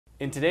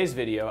In today's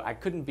video, I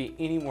couldn't be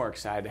any more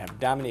excited to have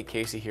Dominic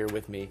Casey here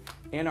with me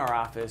in our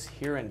office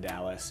here in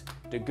Dallas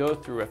to go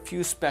through a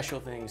few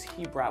special things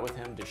he brought with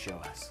him to show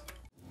us.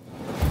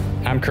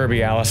 I'm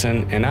Kirby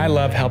Allison, and I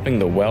love helping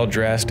the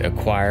well-dressed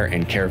acquire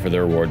and care for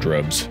their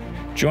wardrobes.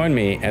 Join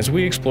me as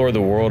we explore the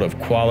world of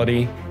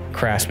quality,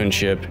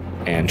 craftsmanship,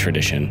 and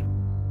tradition.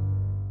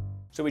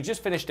 So we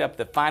just finished up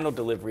the final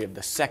delivery of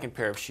the second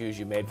pair of shoes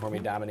you made for me,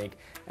 Dominic.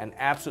 An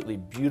absolutely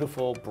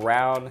beautiful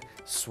brown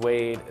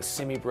suede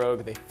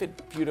semi-brogue. They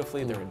fit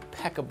beautifully, they're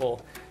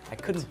impeccable. I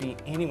couldn't be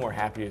any more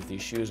happy with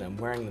these shoes. I'm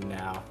wearing them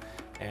now.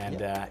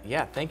 And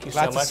yeah, thank you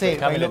so much for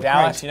coming to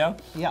Dallas,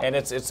 And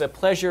it's a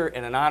pleasure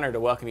and an honor to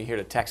welcome you here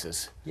to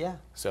Texas. Yeah.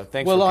 So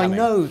thanks for coming. Well, I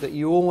know that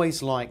you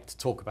always like to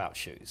talk about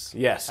shoes.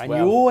 Yes. And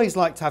you always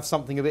like to have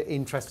something a bit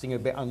interesting, a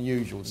bit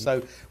unusual.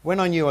 So when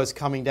I knew I was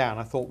coming down,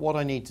 I thought what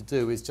I need to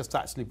do is just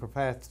actually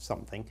prepare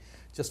something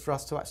just for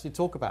us to actually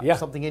talk about.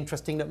 Something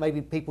interesting that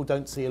maybe people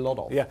don't see a lot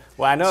of. Yeah.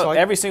 Well, I know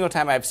every single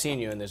time I've seen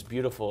you in this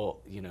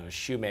beautiful,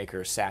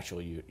 shoemaker satchel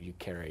you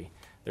carry,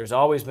 there's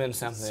always been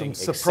something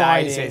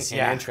exciting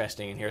and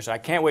interesting in here. So I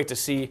can't wait to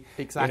see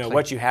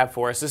what you have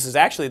for us. This is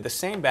actually the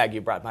same bag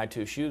you brought my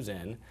two shoes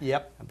in.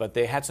 Yep. But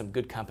they had some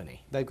good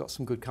company. They've got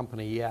some good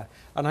company, yeah.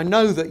 And I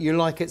know that you're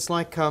like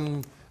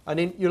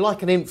you're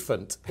like an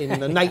infant in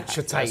the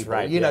nature table.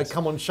 That's right,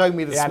 come on, show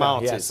me the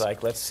smartest. Yes,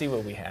 like let's see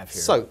what we have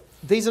here. So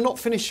these are not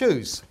finished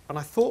shoes, and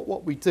I thought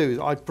what we do is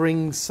I'd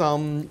bring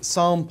some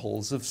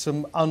samples of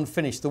some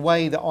unfinished, the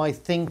way that I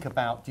think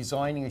about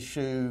designing a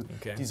shoe,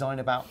 design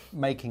about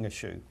making a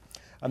shoe,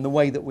 and the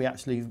way that we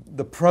actually,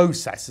 the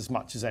process as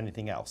much as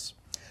anything else.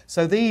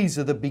 So these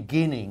are the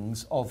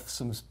beginnings of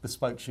some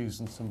bespoke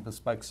shoes and some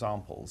bespoke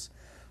samples.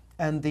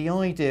 And the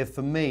idea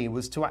for me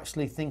was to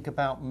actually think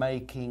about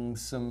making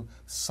some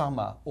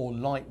summer or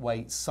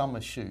lightweight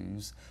summer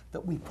shoes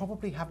that we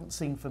probably haven't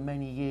seen for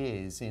many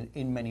years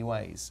in many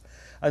ways.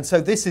 And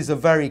so this is a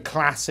very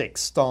classic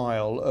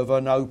style of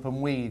an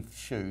open weave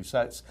shoe.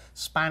 So it's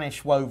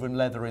Spanish woven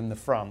leather in the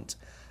front.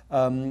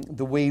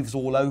 The weave's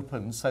all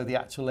open, so the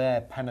actual air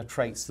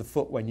penetrates the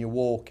foot when you're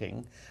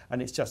walking.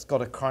 And it's just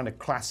got a kind of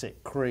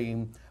classic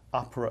cream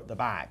upper at the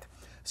back.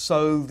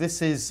 So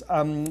this is,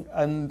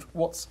 and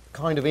what's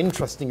kind of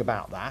interesting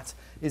about that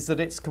is that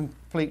it's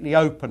completely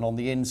open on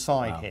the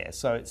inside here.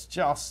 So it's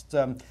just,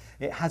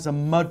 it has a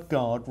mud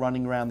guard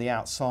running around the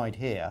outside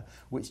here,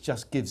 which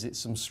just gives it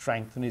some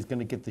strength and is going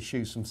to give the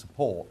shoe some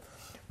support.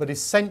 But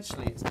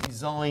essentially it's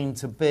designed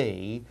to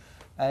be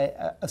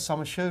a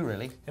summer shoe,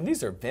 really. And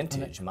these are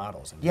vintage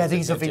models.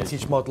 These are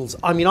vintage models.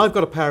 I mean, I've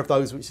got a pair of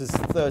those which is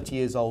 30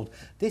 years old.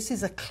 This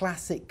is a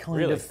classic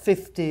kind of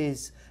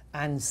 50s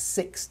and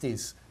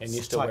 60s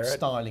type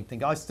styling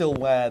thing. I still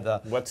wear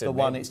the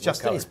one. It's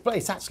just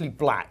it's actually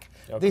black.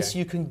 This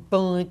you can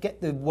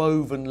get the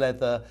woven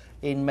leather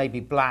in maybe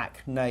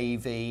black,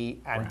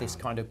 navy, and this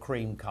kind of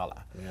cream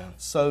colour.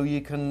 So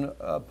you can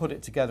put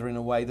it together in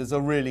a way. There's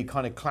a really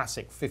kind of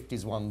classic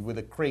 50s one with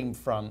a cream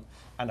front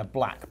and a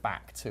black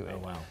back to it.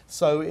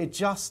 So it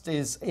just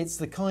is. It's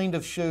the kind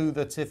of shoe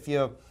that if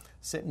you're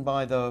sitting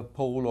by the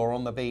pool or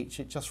on the beach,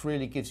 it just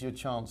really gives you a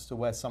chance to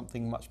wear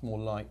something much more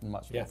light and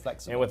much more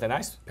flexible. And with a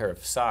nice pair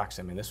of socks,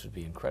 I mean, this would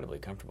be incredibly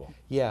comfortable.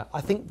 Yeah,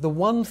 I think the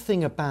one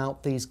thing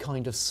about these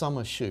kind of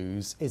summer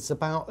shoes is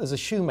about, as a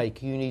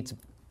shoemaker, you need to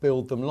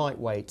build them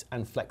lightweight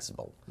and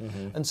flexible.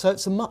 And so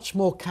it's a much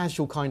more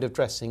casual kind of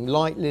dressing,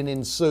 light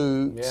linen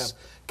suits,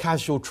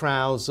 casual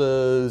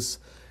trousers,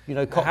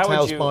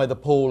 cocktails by the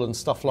pool and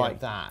stuff like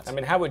that. I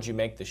mean, how would you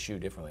make the shoe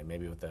differently?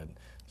 Maybe with a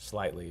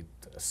slightly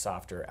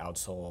softer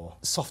outsole.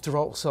 Softer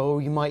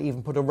outsole. You might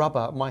even put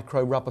a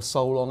micro rubber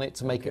sole on it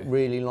to make it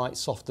really light,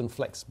 soft and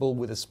flexible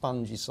with a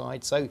spongy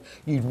side. So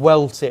you'd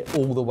welt it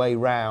all the way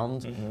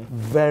round.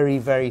 Very,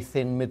 very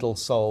thin middle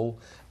sole,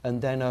 and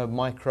then a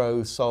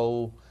micro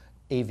sole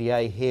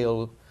EVA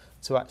heel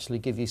to actually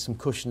give you some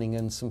cushioning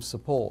and some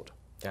support.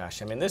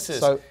 Gosh, I mean, this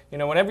is,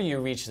 whenever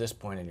you reach this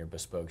point in your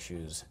bespoke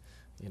shoes,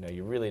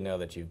 you really know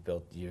that you've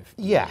built. You're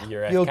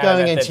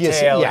going into your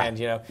tail end.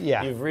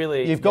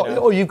 You've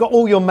got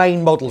all your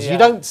main models. You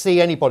don't see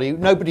anybody.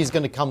 Nobody's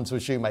going to come to a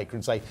shoemaker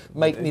and say,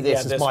 "Make me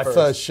this as my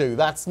first shoe."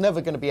 That's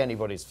never going to be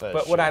anybody's first.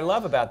 But what I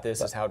love about this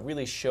is how it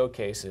really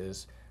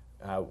showcases.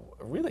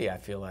 Really, I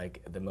feel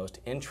like the most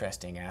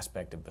interesting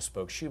aspect of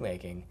bespoke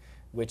shoemaking,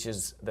 which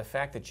is the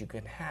fact that you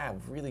can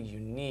have really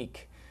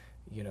unique,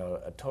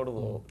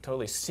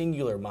 totally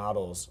singular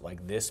models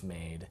like this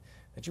made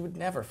that you would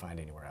never find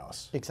anywhere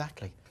else.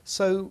 Exactly.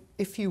 So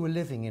if you were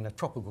living in a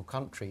tropical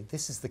country,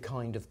 this is the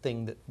kind of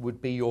thing that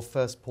would be your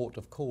first port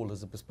of call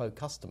as a bespoke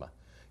customer.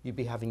 You'd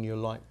be having your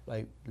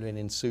lightweight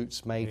linen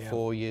suits made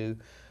for you,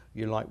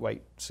 your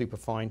lightweight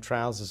superfine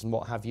trousers and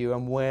what have you,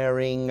 and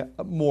wearing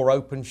more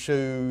open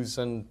shoes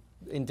and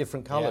in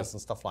different colours and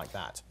stuff like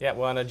that. Yeah,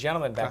 well, and a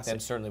gentleman back then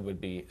certainly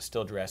would be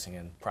still dressing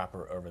in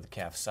proper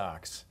over-the-calf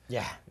socks.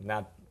 Yeah.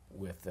 Not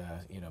with,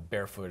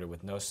 barefoot or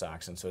with no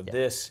socks. And so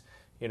this,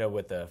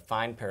 with a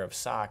fine pair of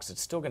socks, it's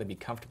still going to be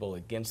comfortable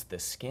against the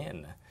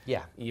skin.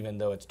 Yeah. Even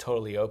though it's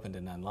totally opened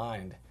and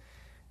unlined.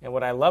 And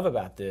what I love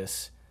about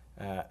this,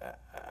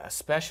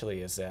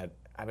 especially is that,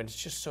 I mean, it's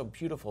just so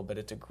beautiful, but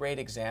it's a great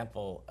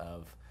example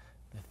of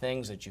the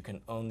things that you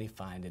can only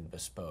find in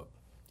Bespoke.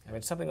 I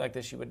mean, something like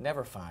this you would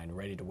never find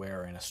ready to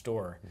wear in a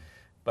store.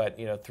 But,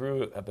 you know,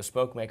 through a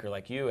bespoke maker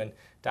like you, and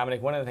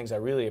Dominic, one of the things I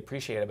really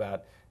appreciate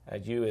about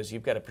you is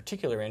you've got a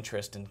particular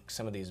interest in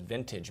some of these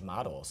vintage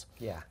models.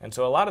 Yeah. And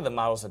so a lot of the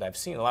models that I've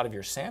seen, a lot of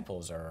your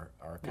samples are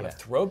kind of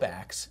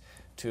throwbacks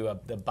to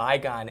the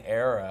bygone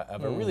era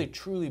of a really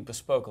truly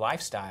bespoke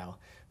lifestyle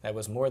that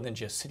was more than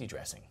just city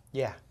dressing.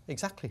 Yeah,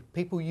 exactly.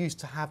 People used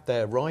to have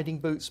their riding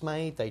boots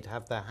made, they'd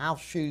have their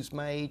house shoes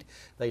made,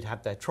 they'd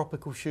have their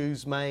tropical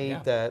shoes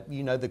made, their,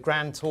 you know, the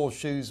Grand Tour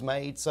shoes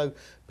made. So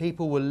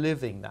people were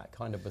living that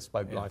kind of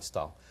bespoke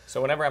lifestyle.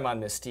 So whenever I'm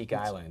on Mystique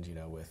Island, you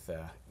know, with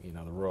you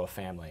know, the royal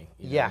family,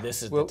 you know,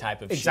 this is the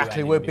type of shoe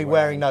exactly. I need We'll to be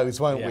wearing those,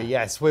 won't we?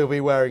 Yes, we'll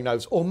be wearing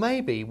those, or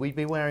maybe we'd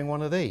be wearing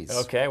one of these.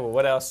 Okay. Well,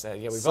 what else?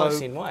 Yeah, we've only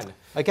seen one.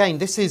 Again,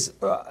 this is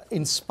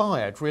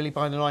inspired really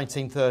by the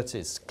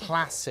 1930s,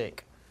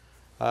 classic.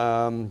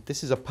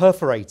 This is a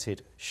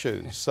perforated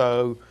shoe,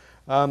 so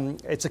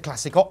it's a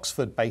classic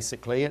Oxford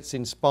basically. It's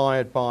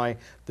inspired by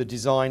the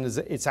designers.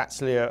 It's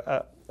actually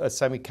a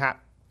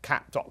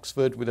semi-capped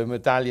Oxford with a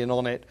medallion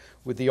on it,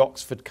 with the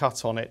Oxford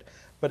cut on it,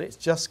 but it's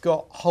just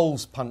got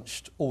holes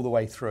punched all the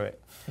way through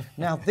it.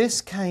 Now this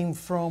came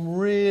from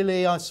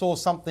really, I saw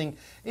something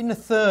in the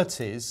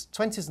 30s,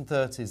 20s and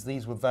 30s,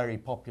 these were very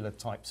popular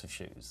types of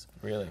shoes.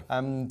 Really?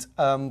 And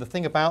the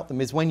thing about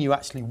them is when you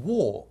actually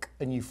walk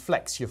and you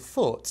flex your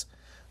foot,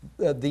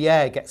 the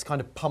air gets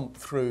kind of pumped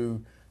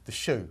through the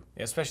shoe.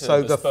 Yeah,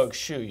 especially the bespoke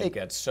shoe, you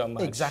get so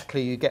much.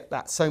 Exactly, you get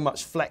that so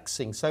much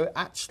flexing. So it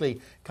actually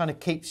kind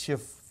of keeps your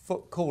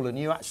foot cool and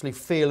you actually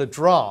feel a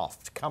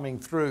draft coming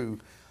through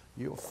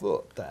your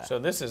foot there. So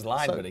this is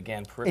lined, but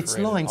again, perforated. It's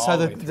lined. So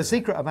the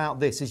secret about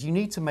this is you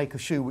need to make a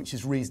shoe which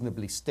is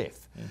reasonably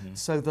stiff.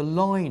 So the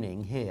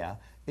lining here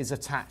is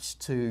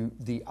attached to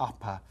the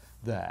upper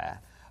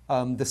there.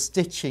 The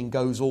stitching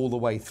goes all the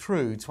way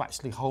through to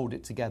actually hold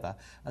it together,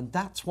 and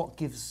that's what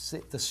gives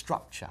it the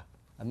structure,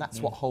 and that's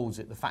what holds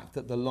it, the fact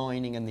that the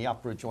lining and the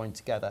upper are joined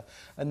together,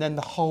 and then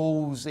the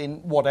holes in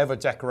whatever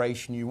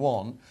decoration you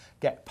want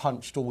get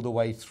punched all the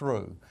way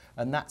through,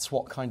 and that's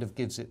what kind of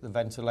gives it the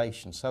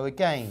ventilation. So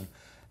again,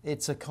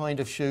 it's a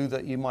kind of shoe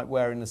that you might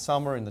wear in the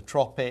summer, in the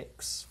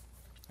tropics,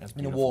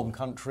 in a warm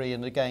country,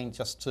 and again,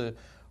 just to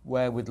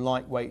wear with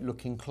lightweight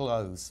looking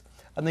clothes.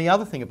 And the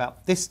other thing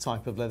about this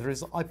type of leather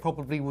is I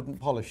probably wouldn't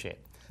polish it.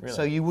 Really?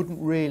 So you wouldn't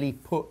really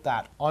put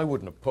that, I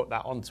wouldn't have put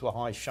that onto a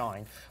high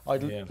shine.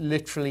 I'd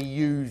literally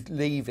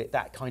leave it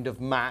that kind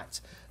of matte,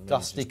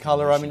 dusty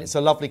colour. I mean, it's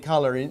a lovely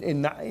colour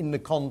in the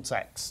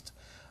context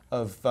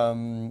of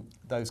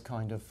those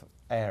kind of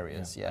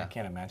areas, I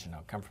can't imagine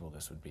how comfortable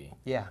this would be.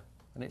 Yeah,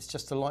 and it's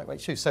just a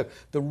lightweight shoe. So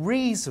the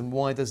reason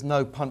why there's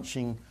no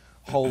punching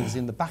holes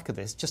in the back of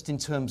this, just in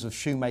terms of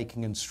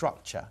shoemaking and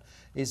structure,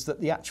 is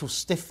that the actual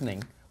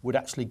stiffening would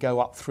actually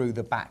go up through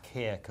the back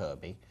here,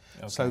 Kirby.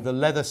 Okay. So the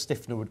leather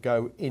stiffener would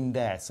go in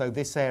there. So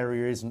this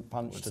area isn't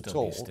punched at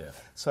all.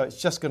 So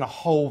it's just going to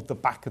hold the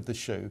back of the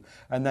shoe,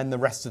 and then the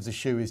rest of the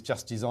shoe is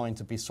just designed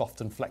to be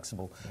soft and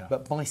flexible. Yeah.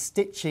 But by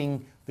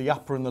stitching the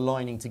upper and the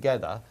lining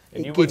together,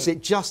 it gives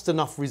it just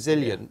enough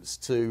resilience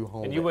to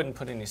hold it. And you wouldn't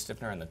put any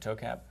stiffener in the toe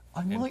cap?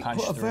 I might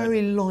put a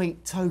very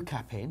light toe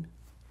cap in.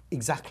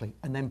 Exactly,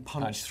 and then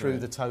punch through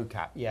the toe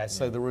cap. Yeah,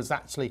 so there was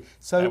actually,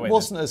 so it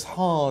wasn't as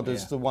hard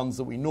as the ones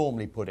that we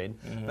normally put in,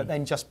 but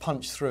then just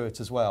punch through it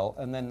as well,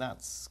 and then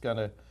that's going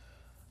to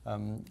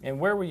and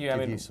where were you?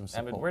 Give you some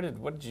support.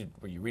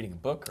 Were you reading a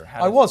book or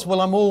how? I was.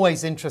 Well, I'm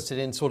always interested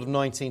in sort of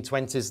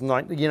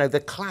 1920s, you know, the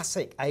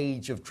classic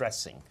age of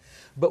dressing.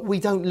 But we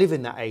don't live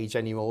in that age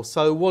anymore.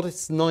 So what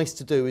it's nice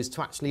to do is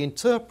to actually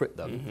interpret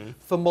them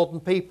for modern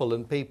people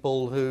and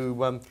people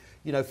who,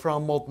 you know, for our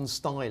modern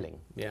styling.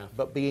 Yeah.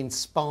 But be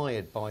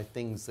inspired by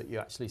things that you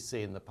actually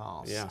see in the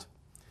past. Yeah.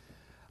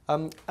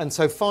 And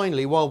so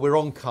finally, while we're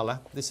on colour,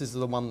 this is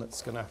the one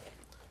that's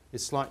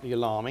is slightly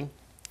alarming.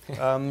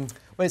 Well,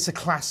 it's a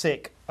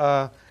classic.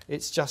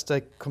 It's just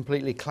a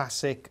completely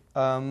classic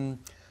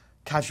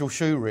casual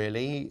shoe,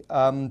 really.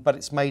 But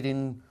it's made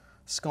in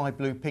sky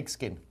blue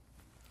pigskin.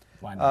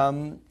 Why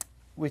not?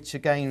 Which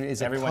again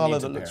is a colour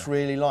that looks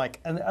really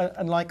like,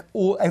 and like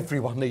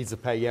everyone needs a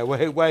pair. Yeah,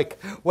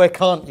 where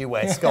can't you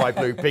wear sky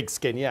blue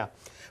pigskin? Yeah,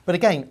 but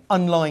again,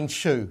 unlined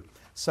shoe,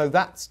 so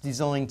that's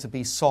designed to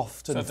be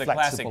soft and flexible. So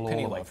it's a classic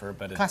penny loafer,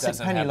 but it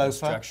doesn't have the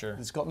structure.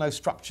 It's got no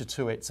structure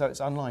to it, so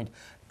it's unlined.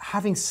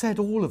 Having said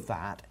all of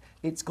that,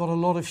 it's got a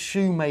lot of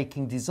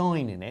shoemaking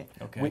design in it,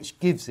 which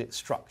gives it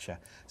structure.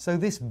 So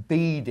this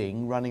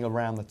beading running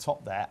around the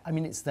top there, I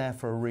mean, it's there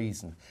for a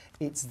reason.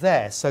 It's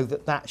there so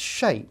that that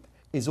shape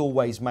is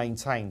always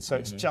maintained. So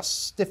it's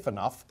just stiff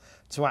enough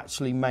to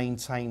actually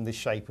maintain the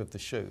shape of the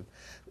shoe.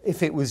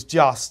 if it was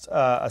just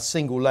a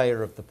single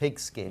layer of the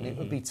pigskin, it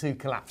would be too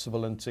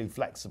collapsible and too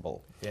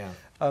flexible. Yeah.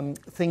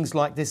 Things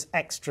like this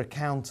extra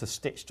counter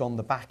stitched on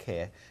the back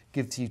here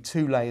gives you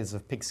 2 layers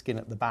of pigskin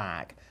at the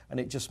back, and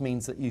it just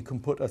means that you can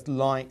put a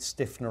light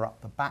stiffener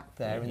up the back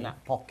there in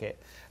that pocket,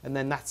 and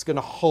then that's going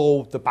to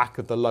hold the back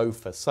of the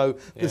loafer. So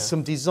there's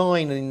some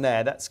design in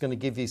there that's going to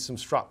give you some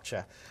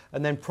structure.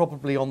 And then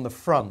probably on the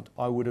front,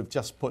 I would have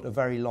just put a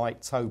very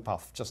light toe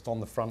puff just on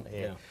the front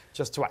here,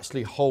 just to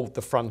actually hold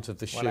the front of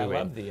the shoe in. I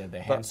love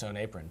the hand-sewn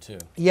apron too.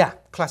 Yeah,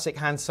 classic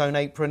hand-sewn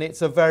apron.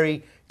 It's a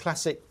very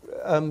classic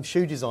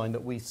shoe design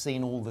that we've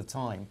seen all the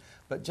time,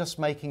 but just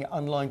making it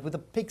unlined with a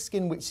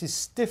pigskin which is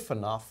stiff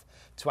enough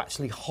to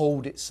actually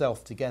hold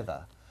itself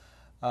together.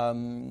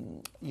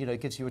 You know, it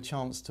gives you a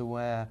chance to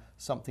wear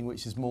something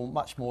which is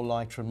much more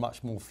lighter and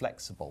much more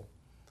flexible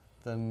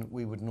than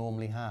we would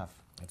normally have.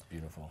 That's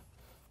beautiful.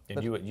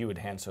 And you would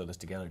hand sew this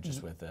together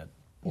just with that?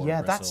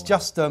 Yeah, that's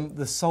just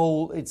the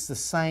sole. It's the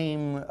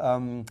same.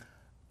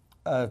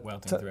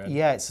 Welting thread.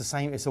 Yeah, it's the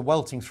same. It's a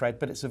welting thread,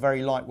 but it's a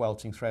very light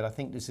welting thread. I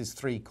think this is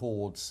 3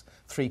 cords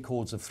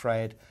of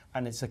thread,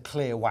 and it's a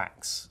clear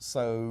wax.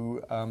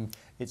 So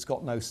it's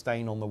got no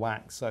stain on the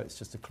wax. So it's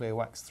just a clear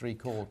wax 3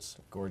 cords.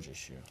 Gorgeous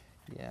shoe.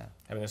 Yeah.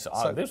 I mean,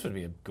 this would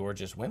be a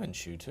gorgeous women's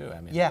shoe too.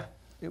 I mean. Yeah,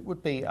 it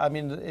would be. I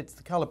mean, it's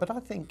the colour, but I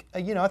think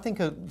I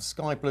think a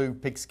sky blue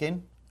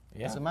pigskin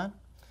as a man.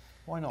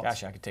 Why not?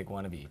 Gosh, I could take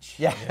one of each.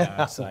 Yeah. You know,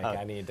 it's like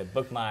I need to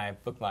book my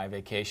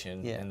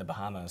vacation in the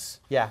Bahamas.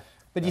 Yeah.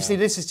 But you see,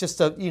 this is just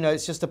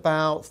it's just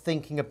about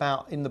thinking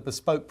about in the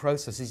bespoke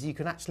processes, you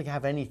can actually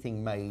have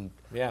anything made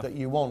that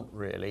you want,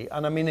 really.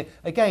 And I mean,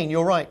 again,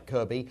 you're right,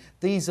 Kirby.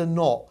 These are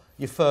not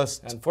your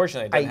first.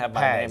 Unfortunately, it doesn't have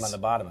my name on the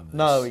bottom of this.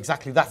 No,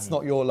 exactly. That's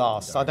not your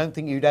last. I don't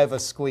think you'd ever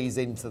squeeze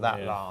into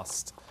that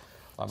last.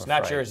 It's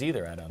not yours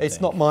either, I don't think. It's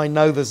not mine,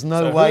 no. There's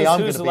no way I'm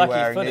going to be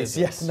wearing this.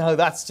 Yes, no,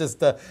 that's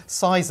just a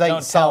size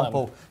 8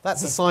 sample.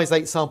 That's a size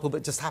 8 sample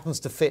that just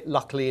happens to fit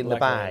luckily in the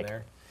bag.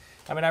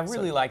 I mean, I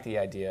really like the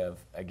idea of,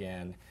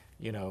 again,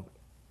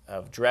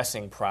 of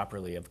dressing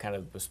properly, of kind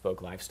of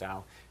bespoke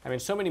lifestyle. I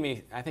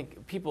mean, I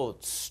think people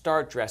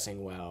start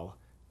dressing well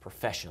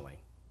professionally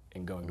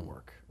in going to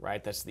work,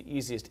 right? That's the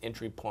easiest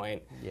entry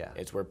point. Yeah.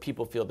 It's where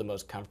people feel the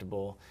most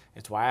comfortable.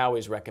 It's why I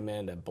always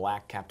recommend a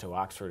black cap-toe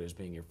Oxford as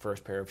being your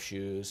first pair of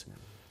shoes.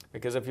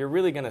 Because if you're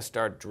really going to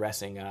start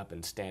dressing up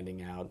and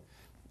standing out,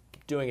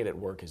 doing it at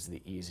work is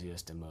the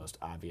easiest and most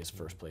obvious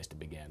first place to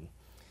begin.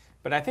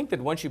 But I think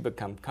that once you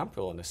become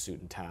comfortable in a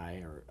suit and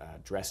tie or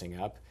dressing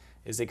up,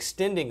 is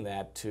extending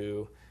that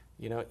to,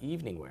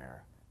 evening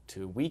wear,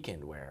 to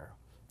weekend wear,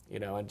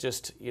 and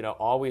just,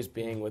 always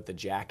being with the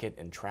jacket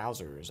and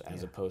trousers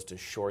as opposed to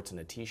shorts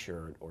and a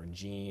t-shirt or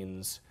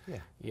jeans,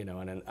 and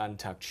an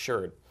untucked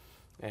shirt.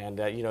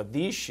 And,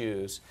 these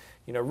shoes,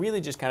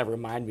 really just kind of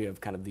remind me of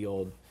kind of the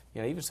old,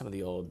 even some of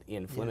the old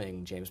Ian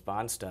Fleming, James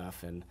Bond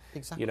stuff. And,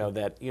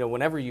 that,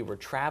 whenever you were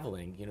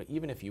traveling,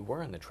 even if you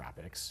were in the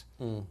tropics,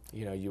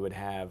 you would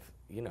have,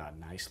 a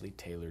nicely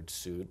tailored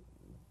suit,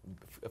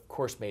 of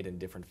course made in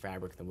different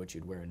fabric than what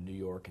you'd wear in New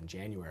York in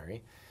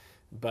January.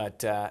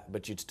 But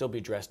you'd still be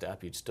dressed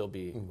up, you'd still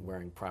be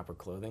wearing proper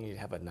clothing, you'd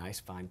have a nice,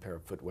 fine pair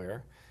of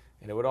footwear,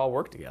 and it would all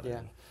work together.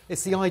 Yeah.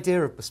 It's the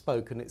idea of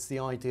bespoke, and it's the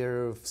idea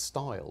of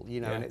style,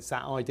 and it's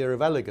that idea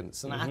of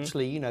elegance. And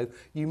actually,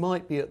 you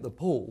might be at the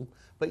pool,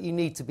 but you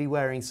need to be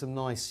wearing some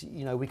nice,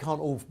 we can't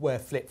all wear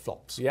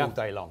flip-flops all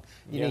day long.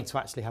 You need to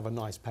actually have a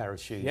nice pair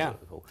of shoes at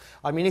the pool.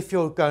 I mean, if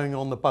you're going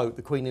on the boat,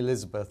 the Queen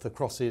Elizabeth,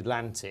 across the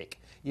Atlantic,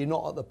 you're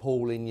not at the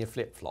pool in your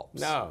flip-flops.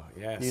 No,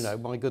 yes.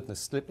 My goodness,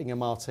 slipping a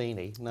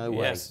martini, no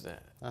way. Yes.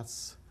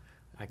 That's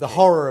the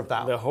horror of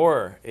that. The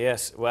horror,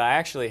 yes. Well, I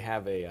actually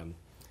have a,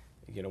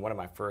 one of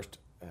my first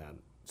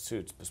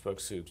suits, bespoke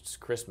suits,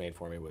 Chris made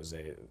for me was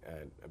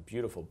a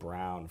beautiful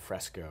brown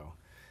fresco,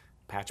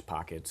 patch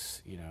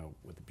pockets,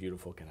 with a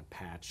beautiful kind of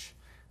patch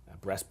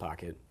breast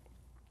pocket.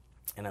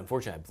 And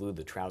unfortunately, I blew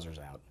the trousers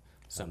out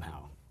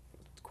somehow,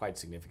 quite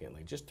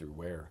significantly, just through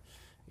wear.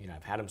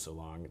 I've had them so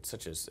long. It's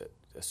such a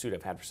suit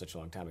I've had for such a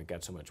long time. It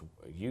got so much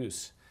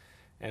use.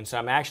 And so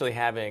I'm actually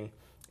having,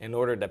 in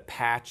order to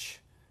patch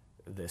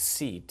the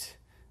seat,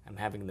 I'm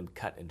having them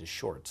cut into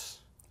shorts.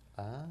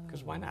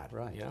 Because why not?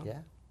 Right, yeah.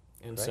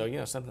 And great.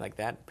 So, something like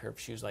that, a pair of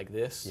shoes like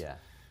this,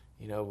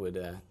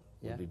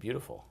 would be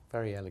beautiful.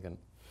 Very elegant.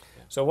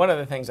 So one of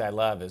the things I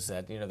love is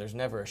that, there's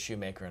never a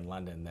shoemaker in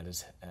London that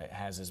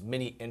has as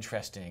many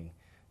interesting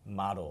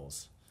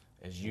models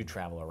as you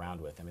travel around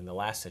with. I mean, the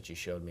last set you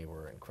showed me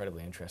were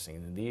incredibly interesting,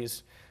 and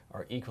these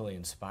are equally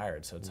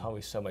inspired. So it's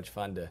always so much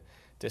fun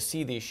to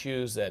see these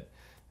shoes that,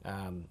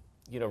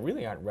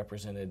 really aren't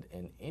represented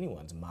in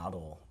anyone's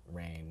model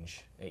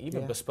range,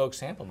 even bespoke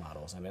sample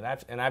models. I mean,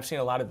 I've seen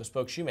a lot of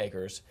bespoke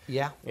shoemakers.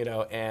 Yeah.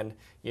 And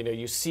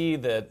you see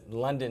the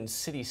London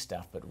city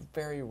stuff, but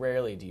very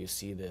rarely do you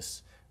see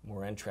this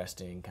more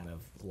interesting kind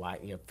of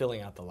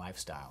filling out the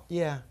lifestyle.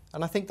 Yeah,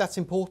 and I think that's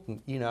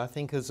important. I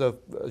think as a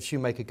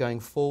shoemaker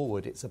going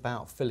forward, it's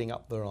about filling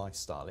up the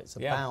lifestyle. It's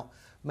about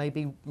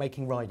maybe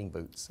making riding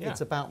boots. Yeah.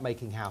 It's about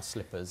making house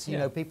slippers. You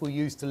Yeah. know, people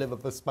used to live a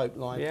bespoke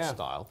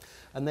lifestyle,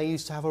 and they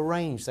used to have a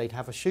range. They'd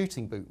have a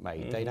shooting boot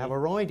made. They'd have a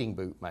riding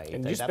boot made.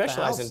 And they'd you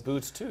specialize in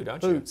boots too,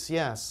 don't you? Boots,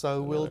 yeah.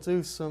 So we'll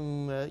do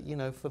some, you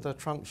know, for the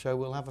trunk show,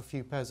 we'll have a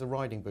few pairs of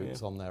riding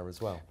boots on there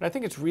as well. But I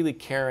think it's really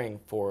carrying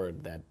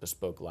forward that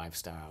bespoke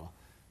lifestyle,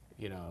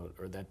 you know,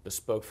 or that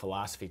bespoke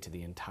philosophy to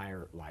the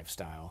entire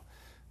lifestyle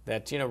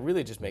that, you know,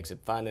 really just makes it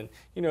fun. And,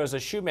 you know, as a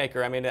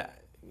shoemaker, I mean,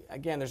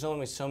 again, there's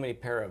only so many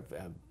pair of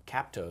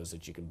cap toes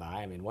that you can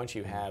buy. I mean, once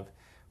you have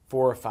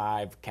 4 or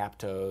 5 cap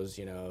toes,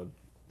 you know,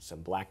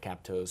 some black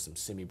cap toes, some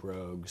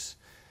semi-brogues,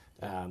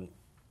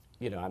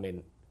 you know, I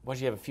mean, once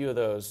you have a few of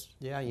those,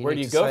 where do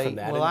you go from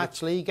that? Well,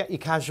 actually, you get your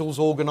casuals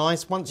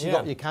organised. Once you've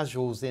got your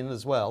casuals in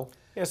as well.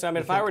 Yeah, so I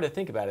mean, if I were to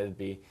think about it, it'd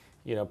be,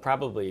 you know,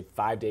 probably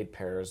 5 to 8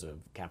 pairs of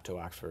cap toe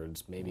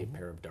Oxfords, maybe a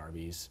pair of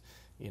Darbys,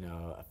 you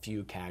know, a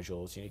few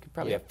casuals. You know, you could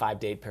probably have 5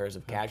 to 8 pairs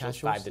of casuals,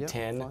 5 to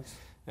 10.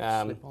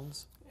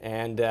 Slip-ons.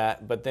 And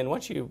but then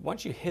once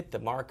you hit the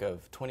mark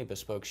of 20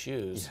 bespoke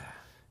shoes,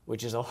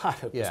 which is a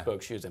lot of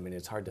bespoke shoes. I mean,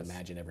 it's hard to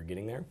imagine ever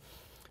getting there.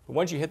 But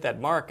once you hit that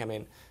mark, I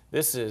mean,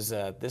 this is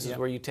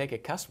where you take a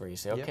customer. You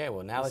say, okay,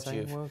 well, now that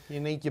you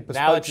need your bespoke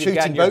now that you've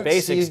gotten your boots,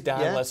 basics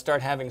done, let's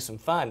start having some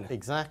fun.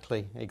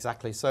 Exactly,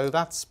 exactly. So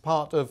that's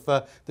part of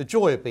the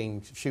joy of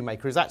being a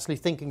shoemaker, is actually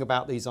thinking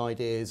about these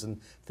ideas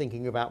and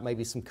thinking about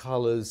maybe some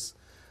colours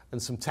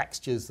and some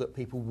textures that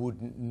people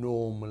wouldn't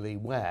normally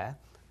wear.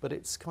 But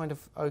it's kind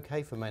of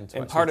okay for men to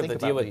And actually part of think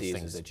the deal about with these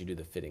these things. is that you do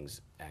the fittings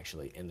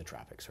actually in the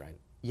tropics, right?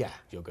 Yeah.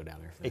 You'll go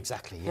down there.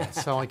 Exactly, yeah.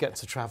 So I get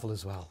to travel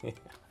as well.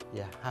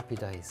 Yeah, happy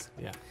days.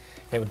 Yeah.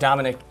 Hey, well,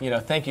 Dominic, you know,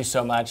 thank you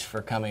so much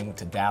for coming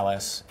to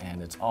Dallas,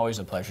 and it's always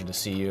a pleasure to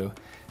see you.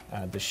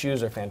 The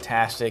shoes are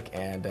fantastic,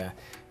 and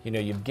you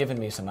know, you've given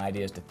me some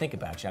ideas to think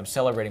about. I'm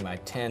celebrating my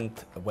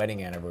 10th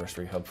wedding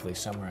anniversary, hopefully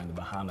somewhere in the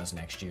Bahamas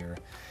next year,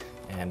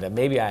 and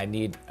maybe I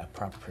need a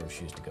proper pair of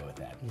shoes to go with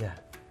that. Yeah.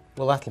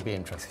 Well, that'll be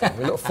interesting.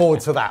 We look forward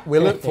to that. We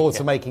look forward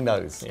to making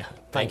those. Yeah.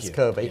 Thanks, you.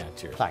 Kirby. Yeah,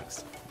 cheers.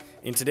 Thanks.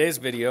 In today's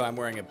video, I'm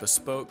wearing a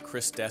bespoke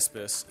Chris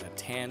Despis, a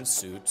tan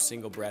suit,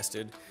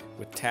 single-breasted,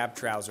 with tab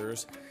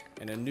trousers,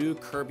 and a new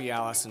Kirby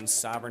Allison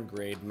Sovereign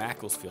Grade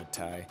Macclesfield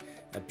tie,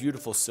 a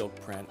beautiful silk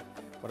print.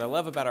 What I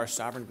love about our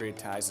Sovereign Grade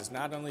ties is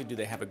not only do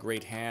they have a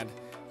great hand,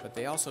 but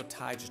they also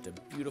tie just a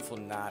beautiful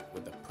knot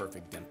with a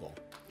perfect dimple.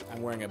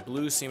 I'm wearing a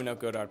blue Seamanote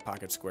Godard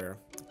pocket square,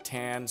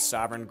 tan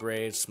Sovereign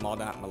Grade small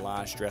dot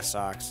melange dress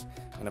socks,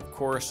 and of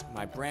course,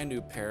 my brand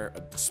new pair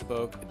of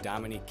bespoke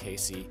Dominic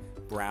Casey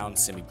brown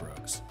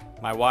semi-brogues.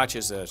 My watch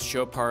is a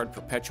Chopard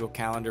perpetual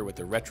calendar with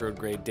a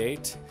retrograde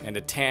date and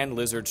a tan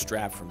lizard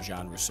strap from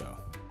Jean Rousseau.